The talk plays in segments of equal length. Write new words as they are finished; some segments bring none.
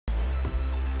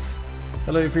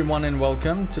Hello everyone and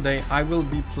welcome. Today I will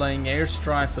be playing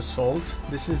Airstrife Assault.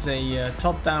 This is a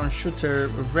top-down shooter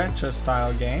retro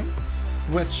style game,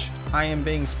 which I am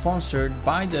being sponsored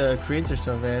by the creators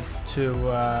of it to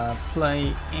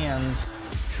play and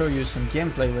show you some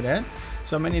gameplay with it.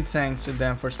 So many thanks to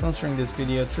them for sponsoring this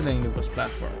video through the Indie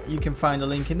platform. You can find a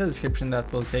link in the description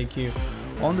that will take you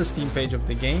on the Steam page of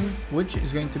the game, which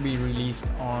is going to be released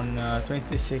on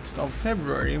 26th of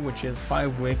February, which is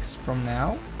 5 weeks from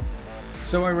now.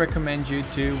 So I recommend you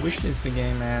to wishlist the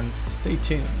game and stay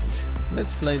tuned.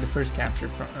 Let's play the first chapter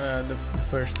from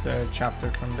chapter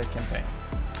from the campaign.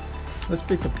 Let's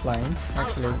pick a plane.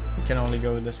 Actually, we can only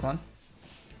go with this one.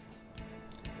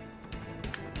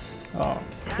 Oh,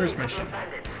 okay. First mission.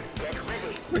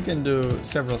 We can do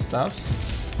several stuffs,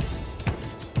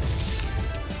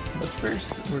 but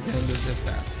first we're gonna do just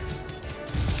that.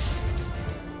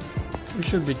 We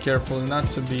should be careful not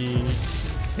to be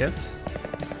hit.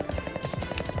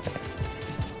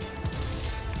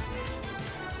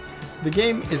 The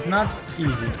game is not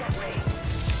easy.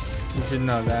 You should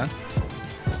know that.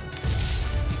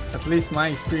 At least my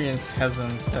experience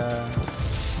hasn't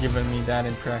given me that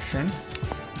impression.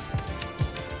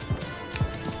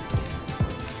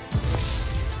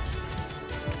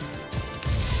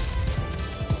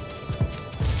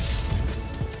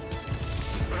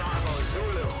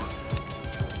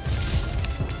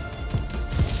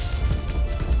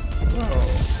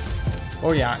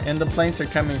 Oh yeah, and the planes are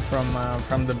coming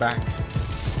from the back.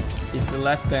 If you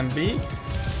let them be,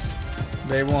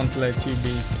 they won't let you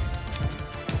be.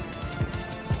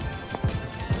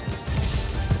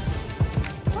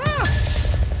 Ah!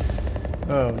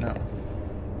 Oh no.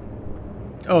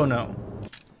 Oh no.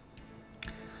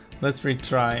 Let's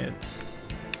retry it.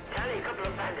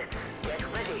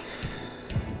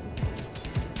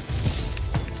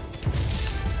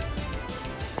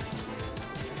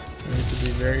 Be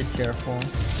very careful.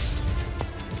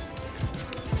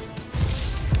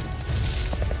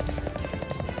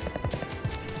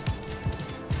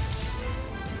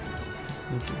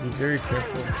 Need to be very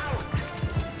careful.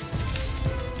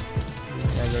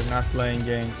 These guys are not playing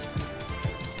games.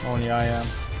 Only I am.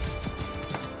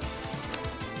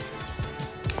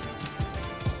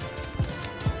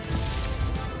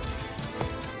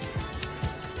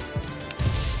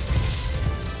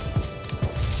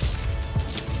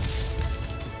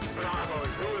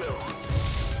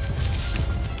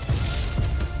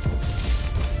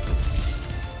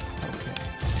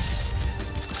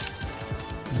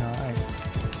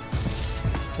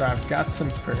 So I've got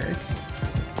some perks.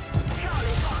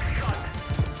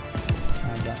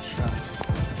 I got shot.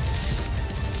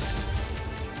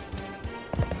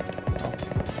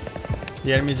 Okay.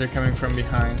 The enemies are coming from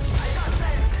behind.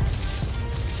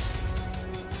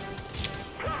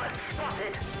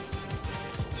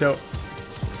 So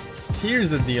here's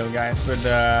the deal, guys, with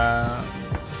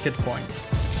hit points.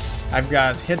 I've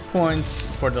got hit points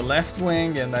for the left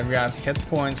wing and I've got hit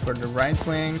points for the right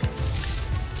wing.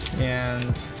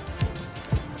 And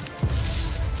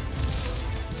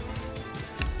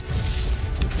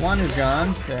if one is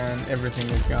gone, then everything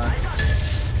is gone.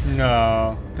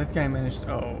 No, that guy managed.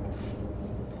 Oh,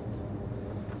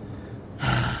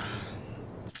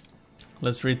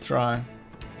 let's retry.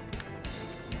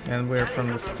 And we're from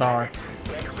the start.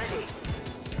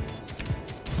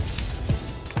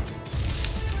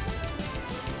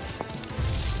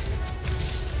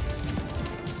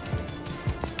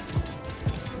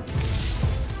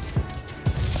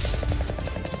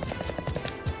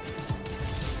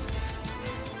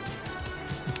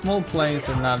 Small planes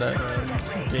are not a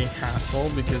big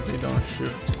hassle because they don't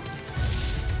shoot.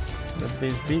 But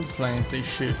these big planes, they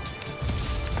shoot.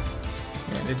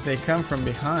 And if they come from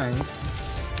behind,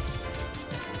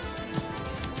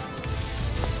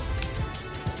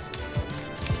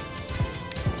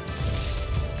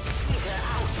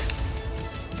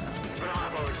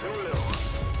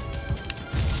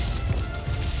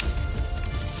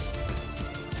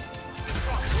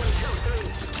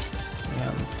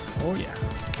 oh yeah.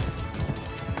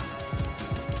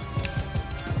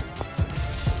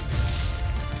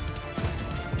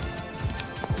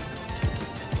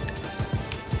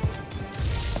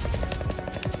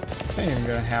 I think I'm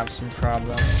gonna have some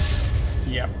problems.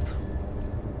 Yep.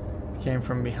 It came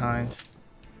from behind.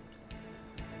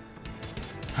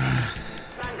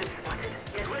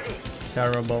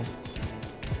 Terrible.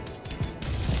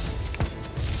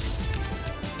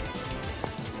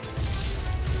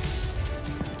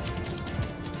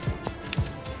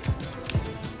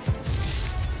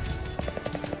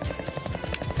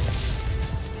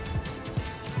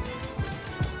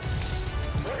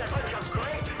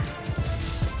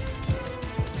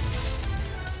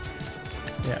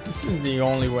 Yeah, this is the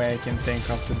only way I can think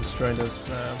of to destroy those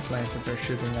planes that they're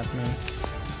shooting at me.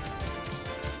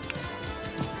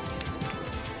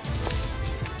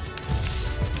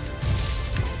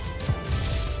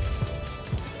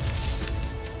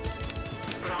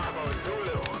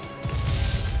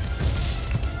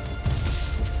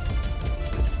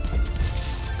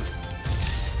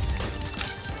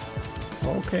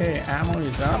 Okay, ammo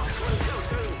is up.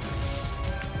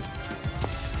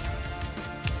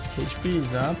 HP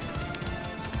is up.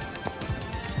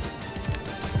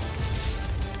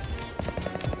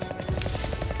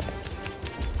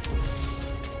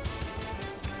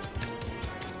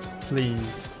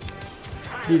 Please,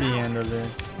 be the end of it.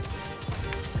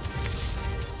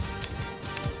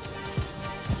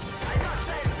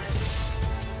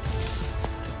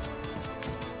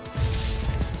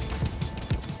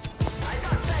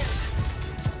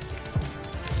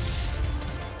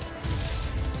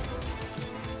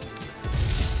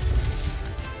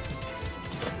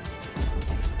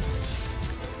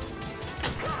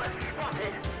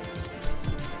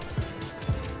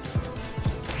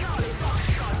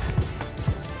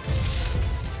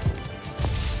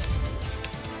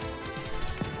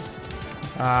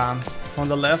 On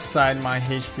the left side, my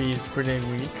HP is pretty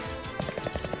weak.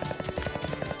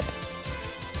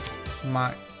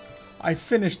 I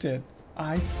finished it.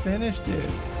 I finished it.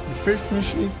 The first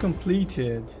mission is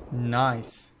completed.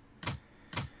 Nice.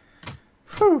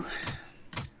 Whew.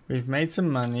 We've made some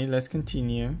money. Let's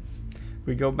continue.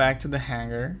 We go back to the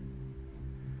hangar.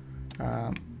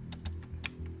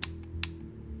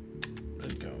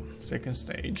 Let's go. Second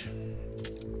stage.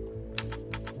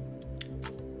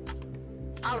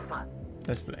 Alpha.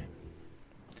 Let's play.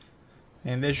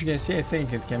 And as you can see, I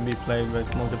think it can be played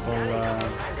with multiple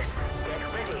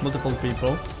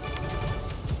people.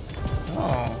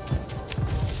 Oh.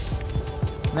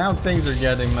 Now things are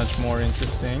getting much more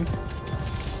interesting.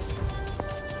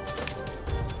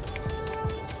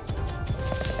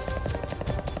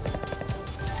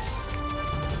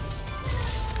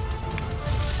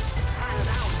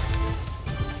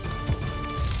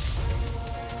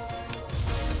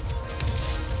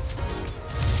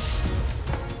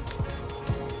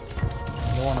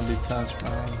 Touched by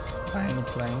any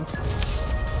planes.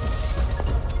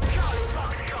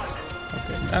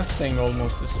 Okay, that thing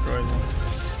almost destroyed me.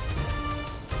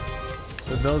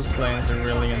 So those planes are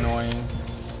really annoying.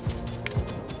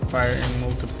 Fire in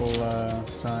multiple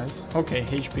sides. Okay,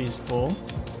 HP is full.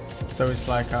 So it's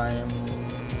like I am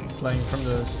playing from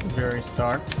the very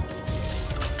start.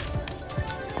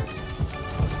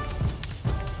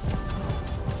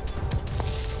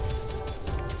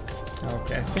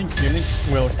 I think units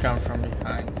will come from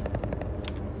behind.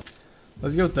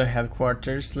 Let's go to the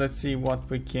headquarters. Let's see what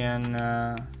we can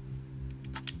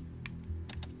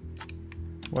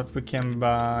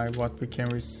buy, what we can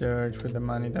research with the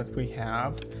money that we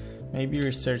have. Maybe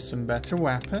research some better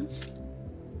weapons.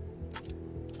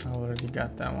 I already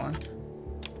got that one.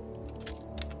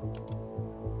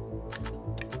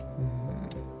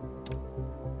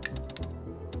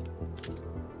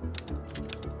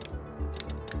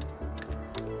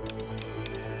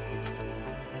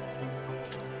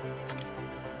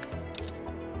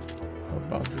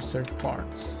 Research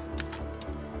parts.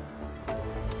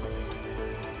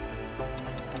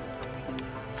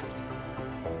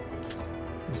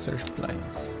 Research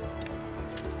planes.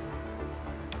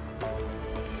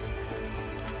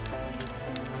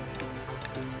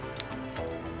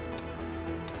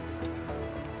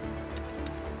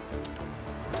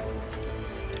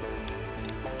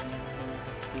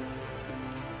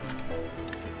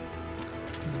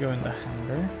 Let's go in the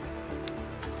hangar.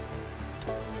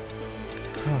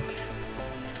 Okay.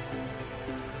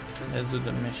 Let's do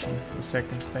the mission, the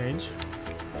second stage.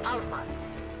 Alpha.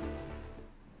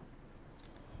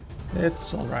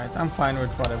 It's alright, I'm fine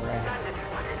with whatever I have.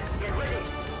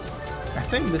 I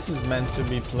think this is meant to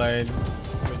be played with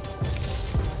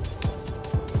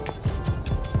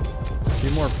a few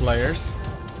more players.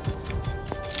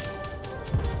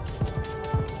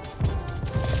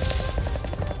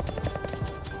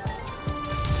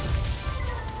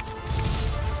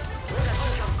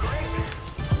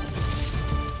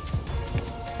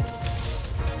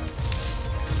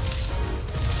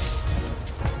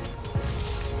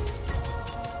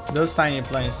 Those tiny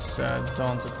planes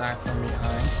don't attack from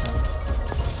behind, so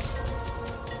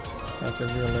that's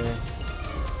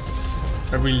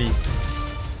a relief.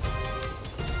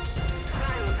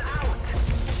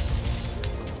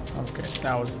 Okay,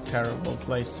 that was a terrible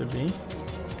place to be.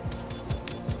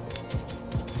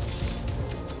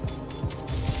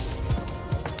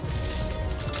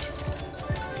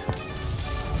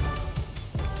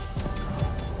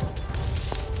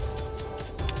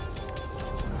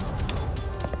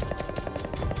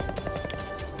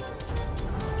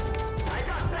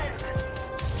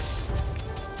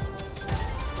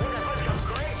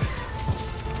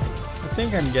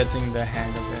 think I'm getting the hang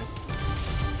of it.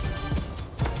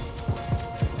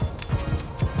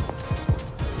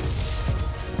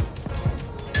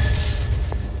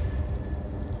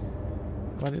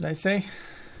 What did I say?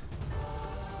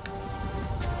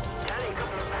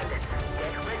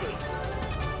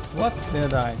 What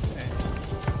did I say?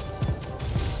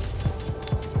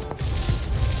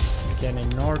 Can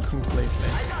ignore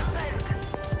completely.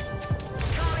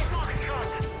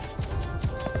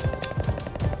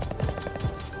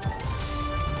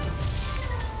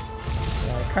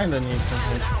 Yeah, I kinda need some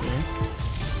HP.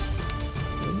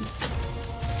 Please.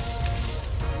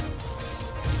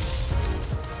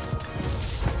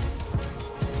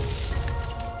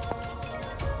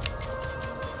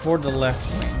 For the left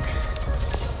wing.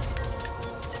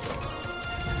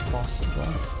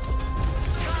 Possible.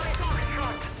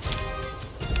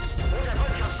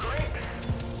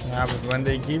 Yeah, but when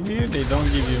they give you, they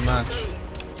don't give you much.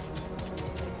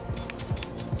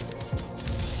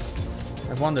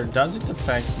 I wonder, does it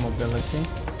affect mobility?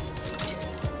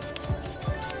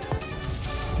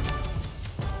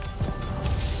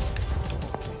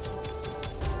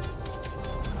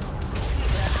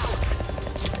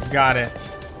 Got it.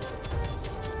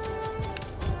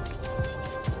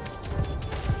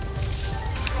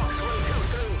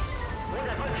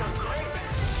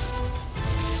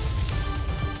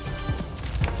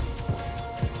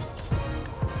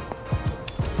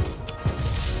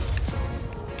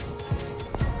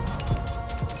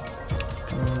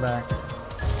 Back.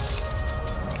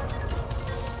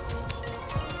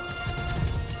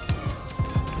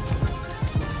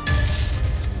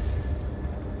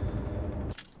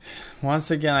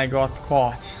 Once again I got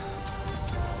caught.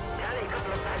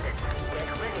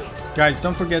 Guys,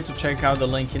 don't forget to check out the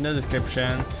link in the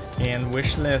description and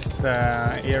wishlist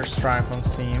Airstrife on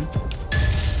Steam.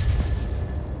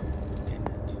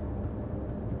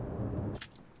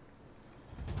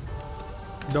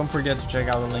 Don't forget to check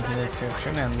out the link in the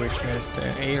description and wishlist the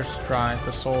Airstrife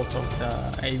Assault of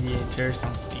the Aviators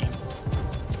on Steam.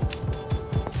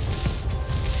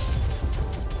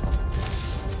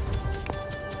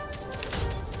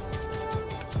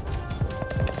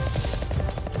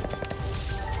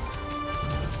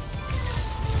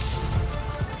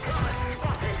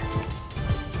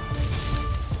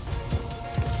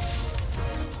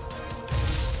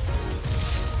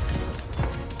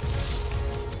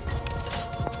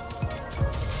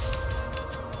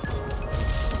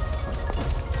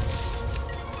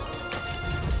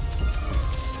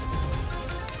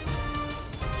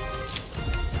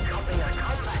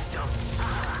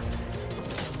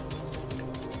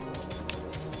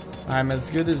 I'm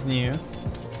as good as new.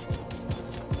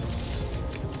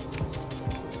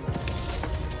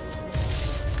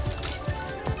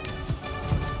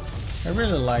 I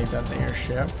really like that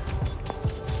airship.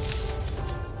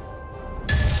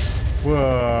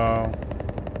 Whoa.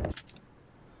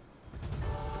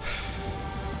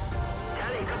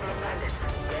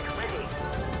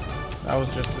 That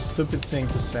was just a stupid thing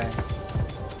to say.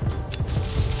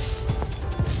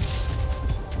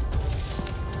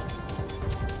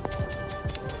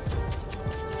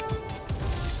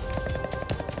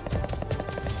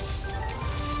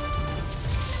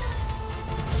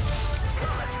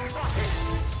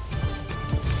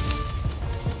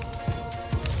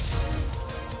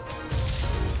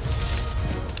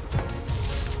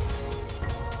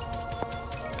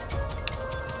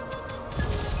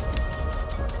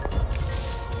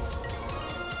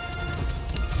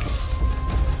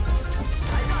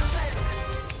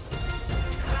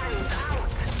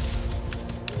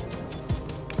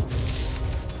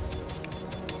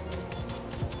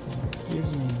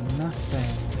 Gives me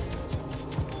nothing.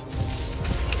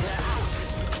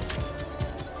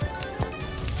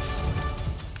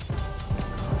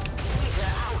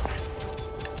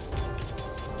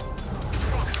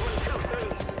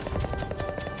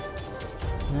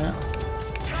 Yeah.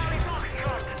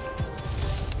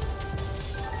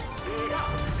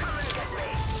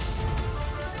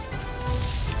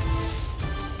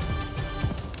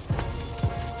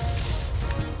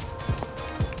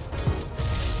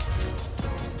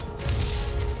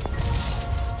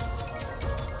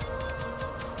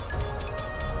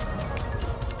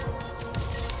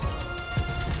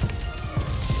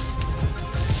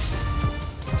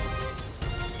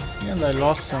 And I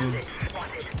lost some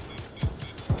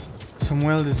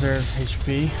well-deserved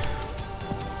HP.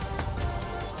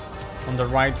 On the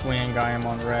right wing I am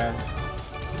on red,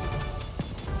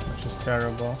 which is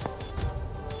terrible.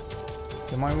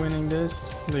 Am I winning this?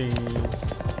 Please.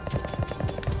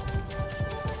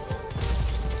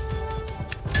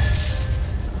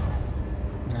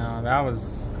 No, that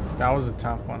was a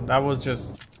tough one. That was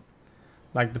just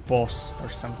like the boss or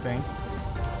something.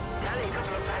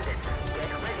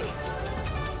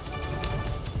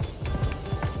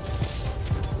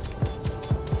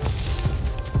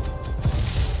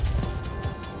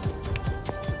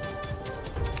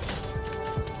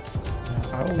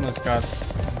 I almost got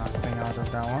nothing out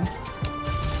of that one.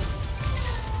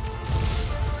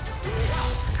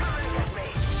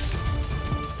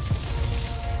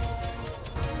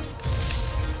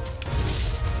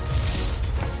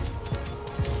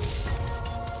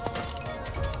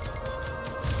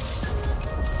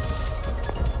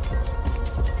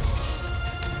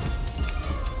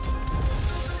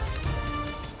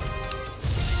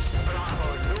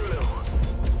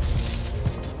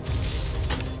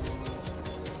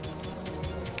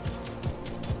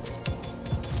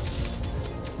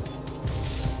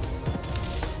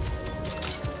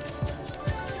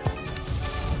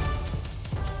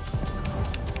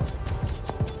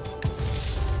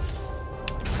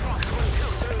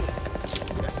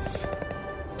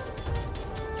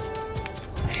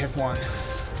 Hit one.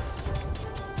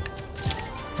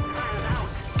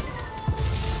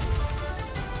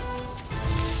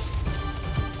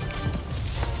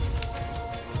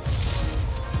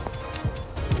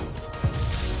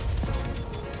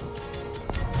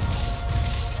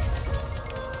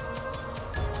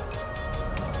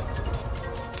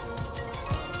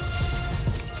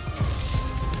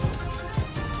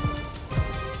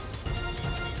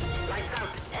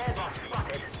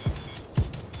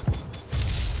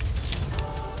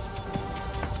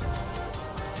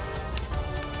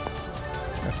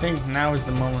 I think now is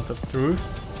the moment of truth.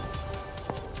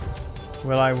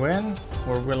 Will I win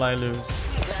or will I lose?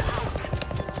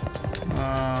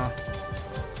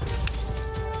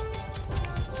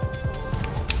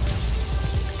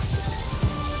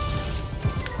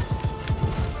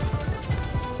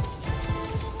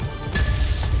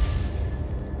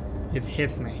 It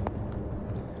hit me.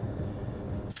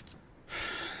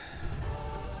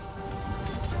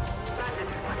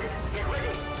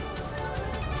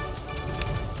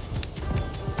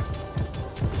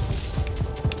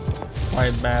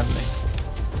 Quite badly.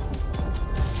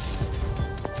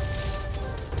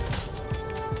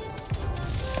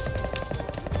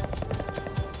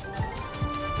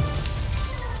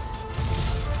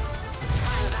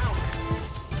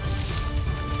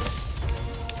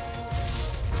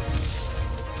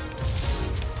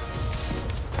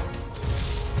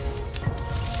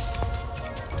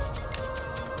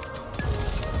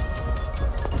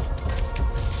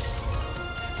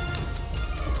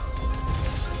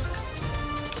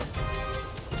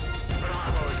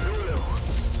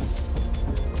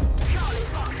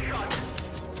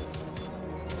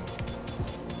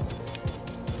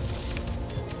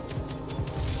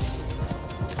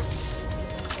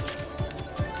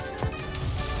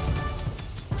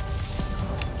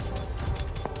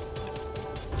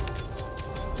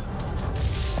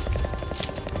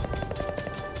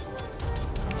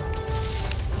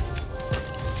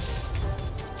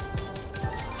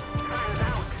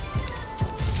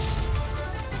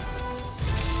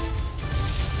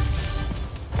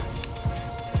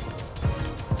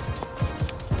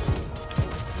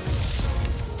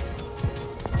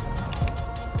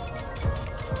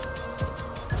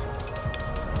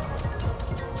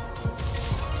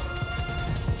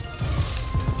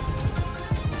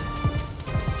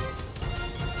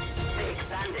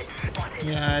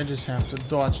 Yeah, I just have to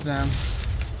dodge them.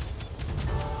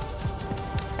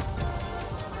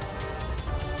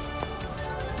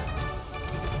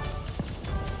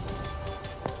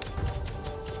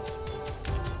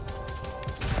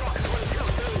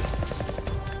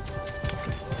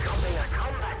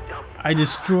 I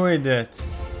destroyed it.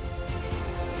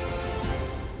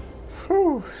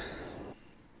 Whew.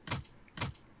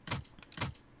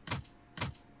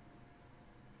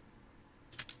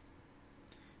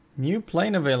 New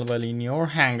plane available in your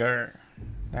hangar.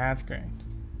 That's great.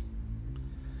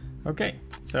 Okay,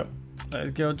 so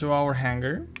let's go to our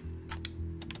hangar.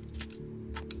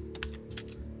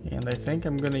 And I think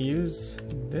I'm gonna use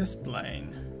this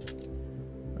plane.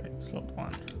 Wait, slot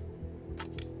one.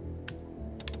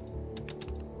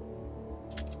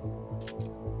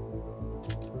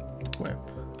 Equip.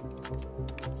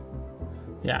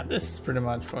 Yeah, this is pretty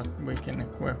much what we can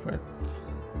equip with.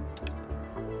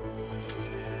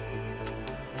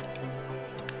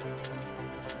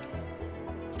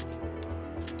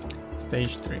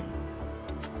 Stage 3.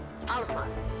 Alpha.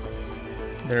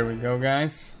 There we go,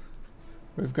 guys.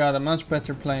 We've got a much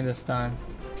better plane this time.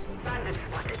 Bandit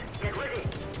spotted. Get ready.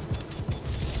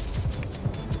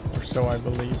 Or so I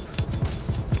believe.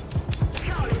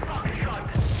 Charlie Fox.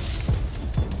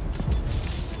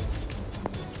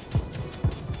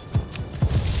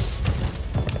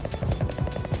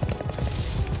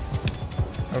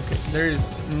 there is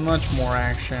much more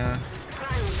action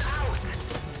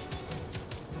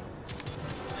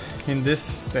in this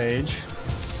stage.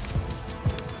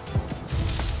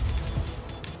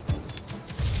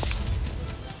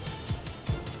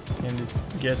 And it's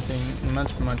getting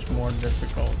much more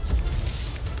difficult.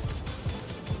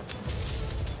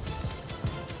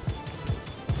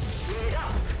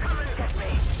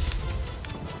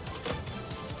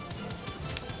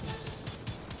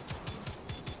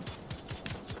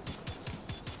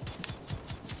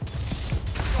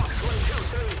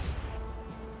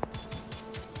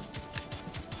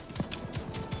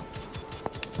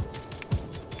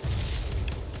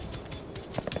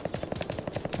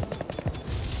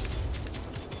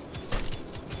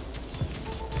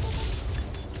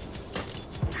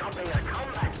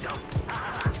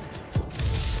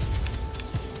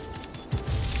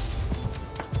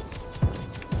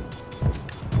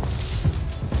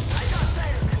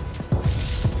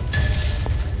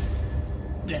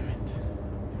 Damn it.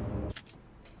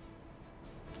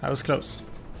 I was close.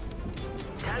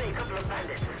 Tally a couple of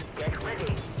bandits. Get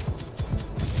ready.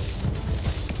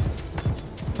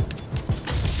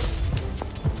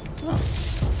 Oh,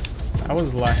 that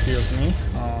was lucky of me.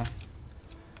 Oh,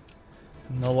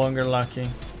 no longer lucky.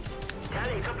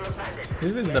 Tally a couple of bandits.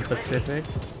 Is it the Pacific?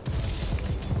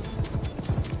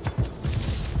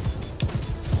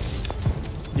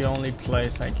 It's the only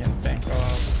place I can think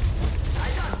of.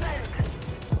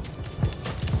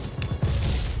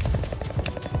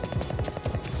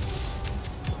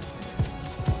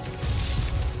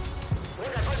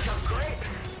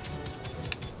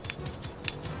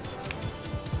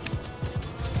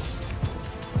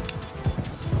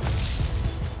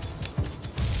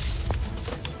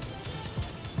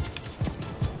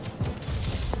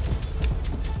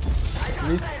 At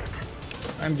least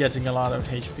I'm getting a lot of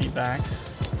HP back.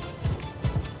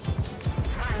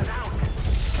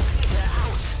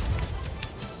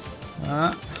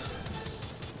 I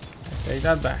take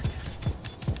that back.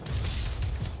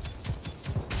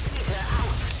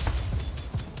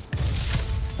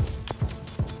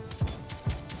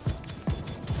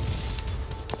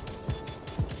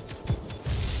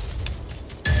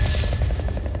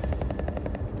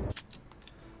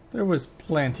 There was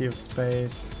plenty of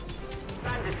space.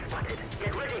 Bandits spotted.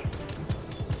 Get ready.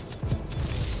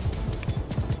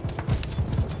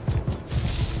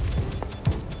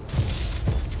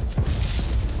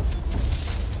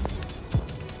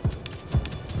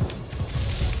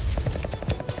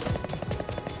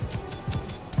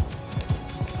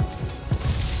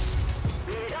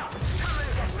 Lead up. Come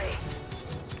and get me.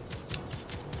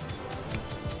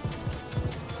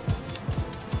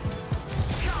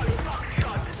 Charlie Fox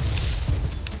shot.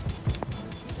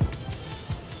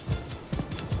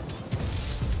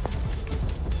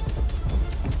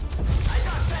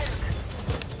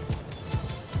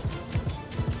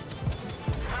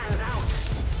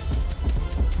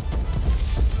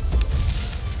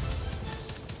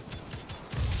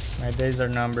 My days are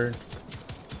numbered.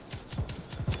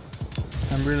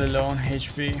 I'm really low on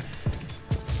HP.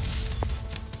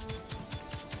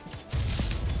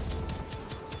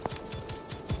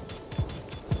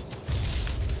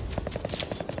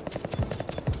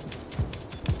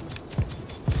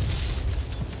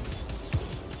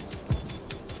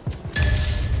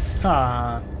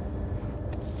 Ah.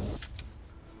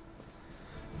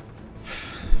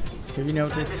 Have you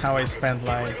noticed how I spent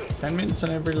like 10 minutes on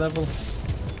every level?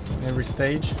 Every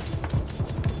stage?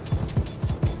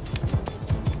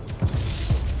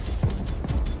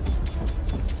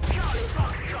 Charlie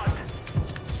Fox shot.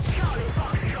 Charlie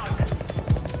Fox shot.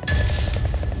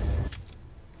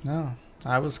 No,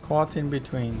 I was caught in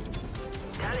between.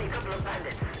 Tally a couple of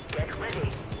bandits. Get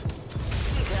ready.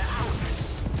 Peter out.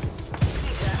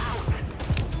 Peter out.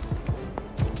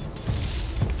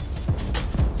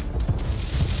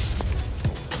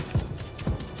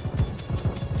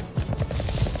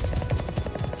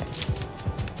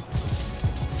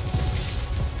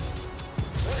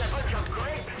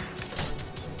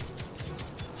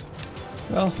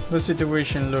 Well, the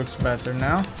situation looks better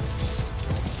now.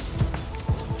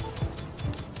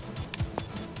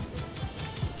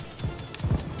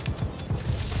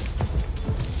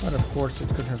 But of course it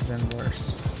could have been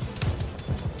worse.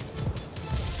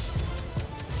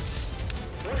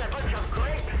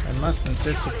 I must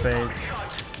anticipate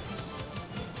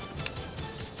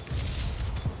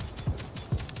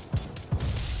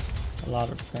a lot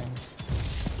of things.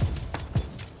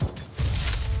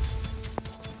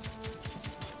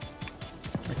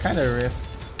 I kind of risked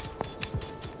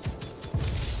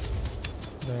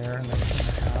there and everything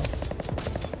I have.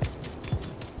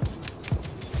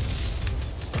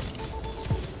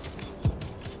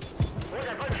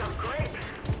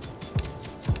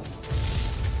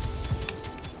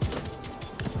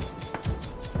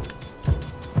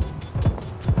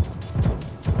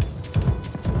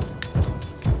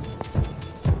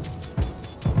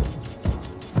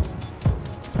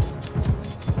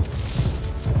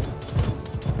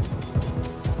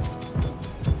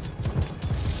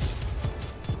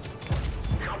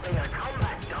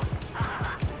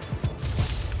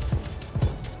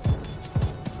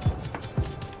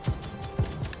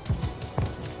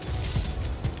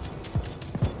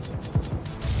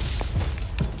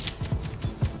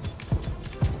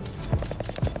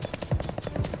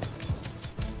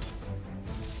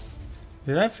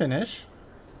 Did I finish?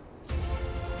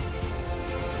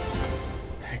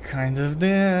 I kind of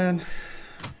did.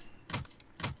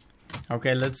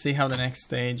 Okay, let's see how the next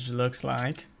stage looks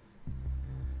like.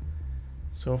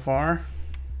 So far.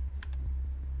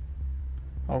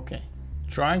 Okay.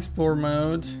 Try explore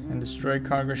mode and destroy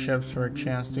cargo ships for a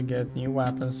chance to get new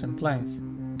weapons and planes.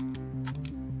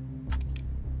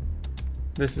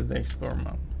 This is the explore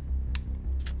mode.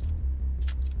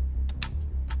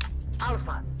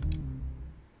 Alpha.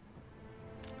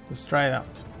 Let's try it out.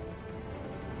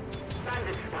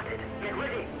 Bandit spotted. Get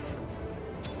ready.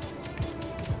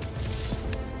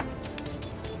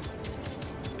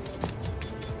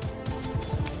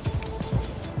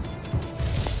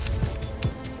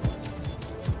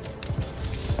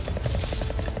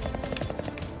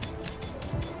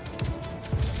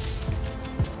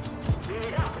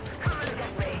 Lead up. Come and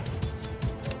get me.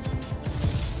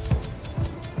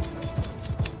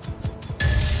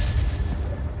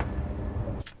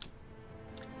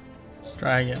 Let's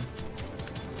try again.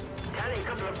 Scanning a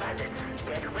couple of bandits.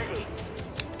 Get ready.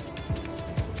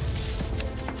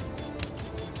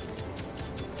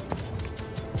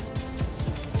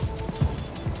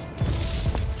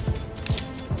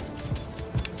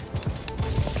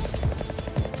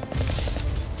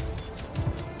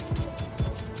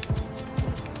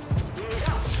 Lead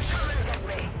up. Come and get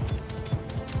me.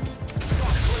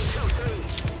 Fox 1, 2, 3.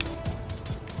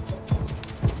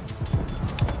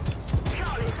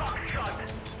 Charlie Fox shot.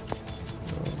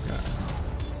 Okay.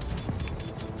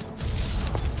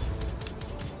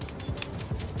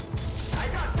 I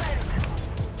got bent.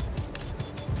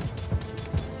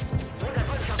 With a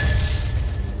bunch of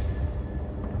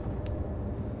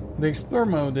The explore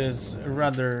mode is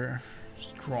rather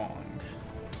strong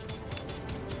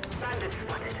bandits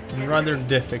spotted. and rather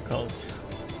difficult.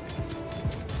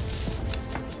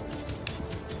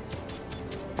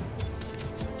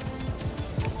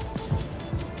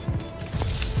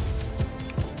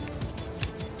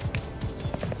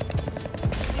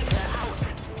 Peter out.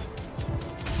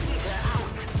 Peter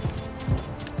out.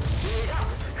 Lead up.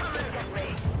 Come and get me.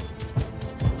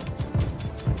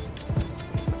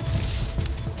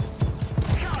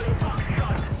 Charlie Fox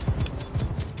shot.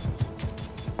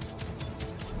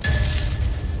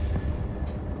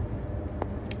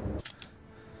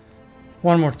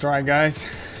 One more try, guys.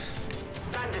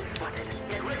 Bandits spotted.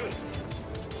 Get ready.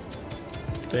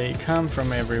 They come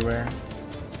from everywhere.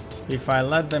 If I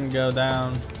let them go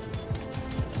down,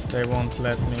 they won't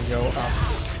let me go up.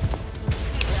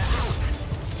 Peter out.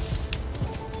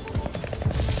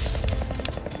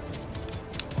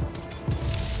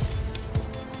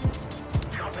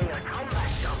 Dropping a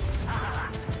combat jump.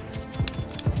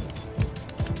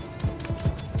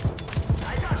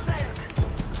 I got bent.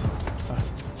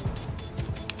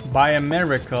 By a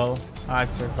miracle, I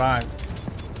survived.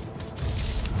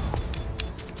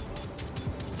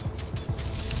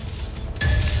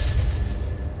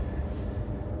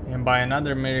 And by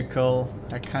another miracle,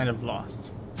 I kind of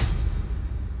lost.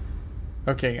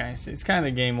 Okay guys, it's kind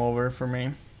of game over for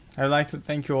me. I'd like to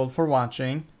thank you all for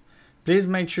watching. Please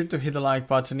make sure to hit the like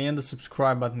button and the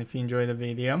subscribe button if you enjoyed the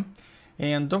video.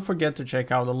 And don't forget to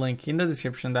check out the link in the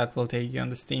description that will take you on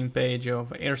the Steam page of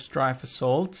Airstrife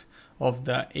Assault of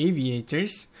the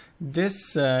Aviators.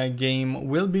 This game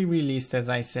will be released, as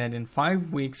I said, in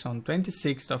 5 weeks on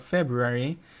 26th of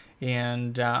February.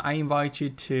 And I invite you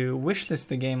to wishlist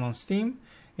the game on Steam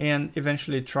and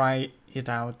eventually try it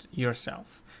out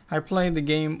yourself. I played the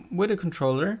game with a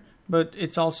controller, but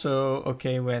it's also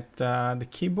okay with the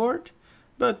keyboard,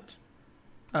 but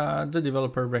the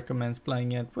developer recommends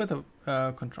playing it with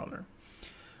a controller.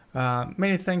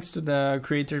 Many thanks to the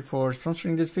creator for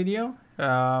sponsoring this video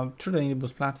through the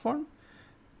Indibus platform.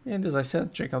 And as I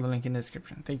said, check out the link in the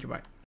description. Thank you, bye.